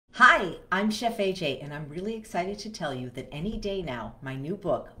Hi, I'm Chef AJ, and I'm really excited to tell you that any day now, my new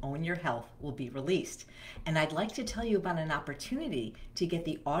book, Own Your Health, will be released. And I'd like to tell you about an opportunity to get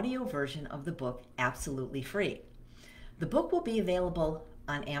the audio version of the book absolutely free. The book will be available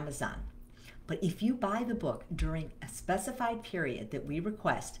on Amazon. But if you buy the book during a specified period that we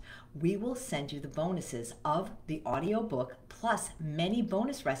request, we will send you the bonuses of the audio book plus many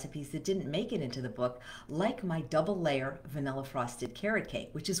bonus recipes that didn't make it into the book, like my double layer vanilla frosted carrot cake,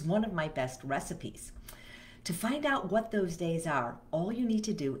 which is one of my best recipes. To find out what those days are, all you need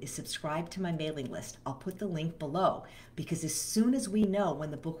to do is subscribe to my mailing list. I'll put the link below, because as soon as we know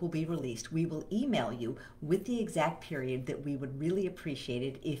when the book will be released, we will email you with the exact period that we would really appreciate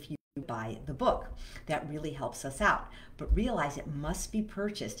it if you buy the book. That really helps us out. But realize it must be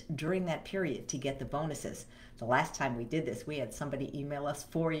purchased during that period to get the bonuses. The last time we did this, we had somebody email us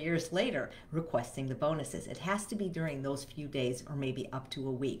 4 years later requesting the bonuses. It has to be during those few days or maybe up to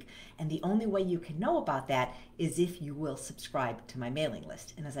a week. And the only way you can know about that is if you will subscribe to my mailing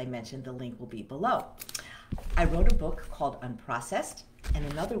list. And as I mentioned, the link will be below. I wrote a book called Unprocessed and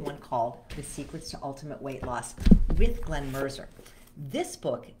another one called The Secrets to Ultimate Weight Loss with Glen Merzer. This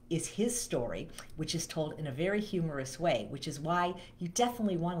book is his story, which is told in a very humorous way, which is why you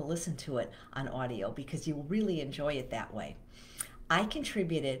definitely want to listen to it on audio, because you will really enjoy it that way. I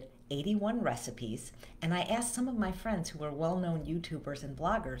contributed 81 recipes, and I asked some of my friends who are well-known YouTubers and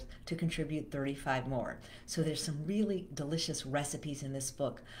bloggers to contribute 35 more. So there's some really delicious recipes in this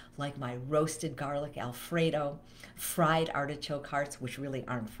book, like my roasted garlic Alfredo, fried artichoke hearts, which really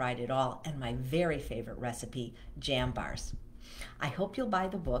aren't fried at all, and my very favorite recipe, jam bars. I hope you'll buy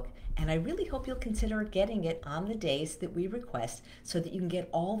the book, and I really hope you'll consider getting it on the days that we request so that you can get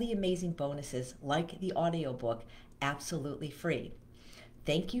all the amazing bonuses like the audiobook absolutely free.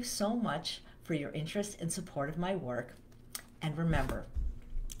 Thank you so much for your interest and support of my work, and remember,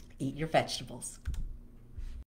 eat your vegetables.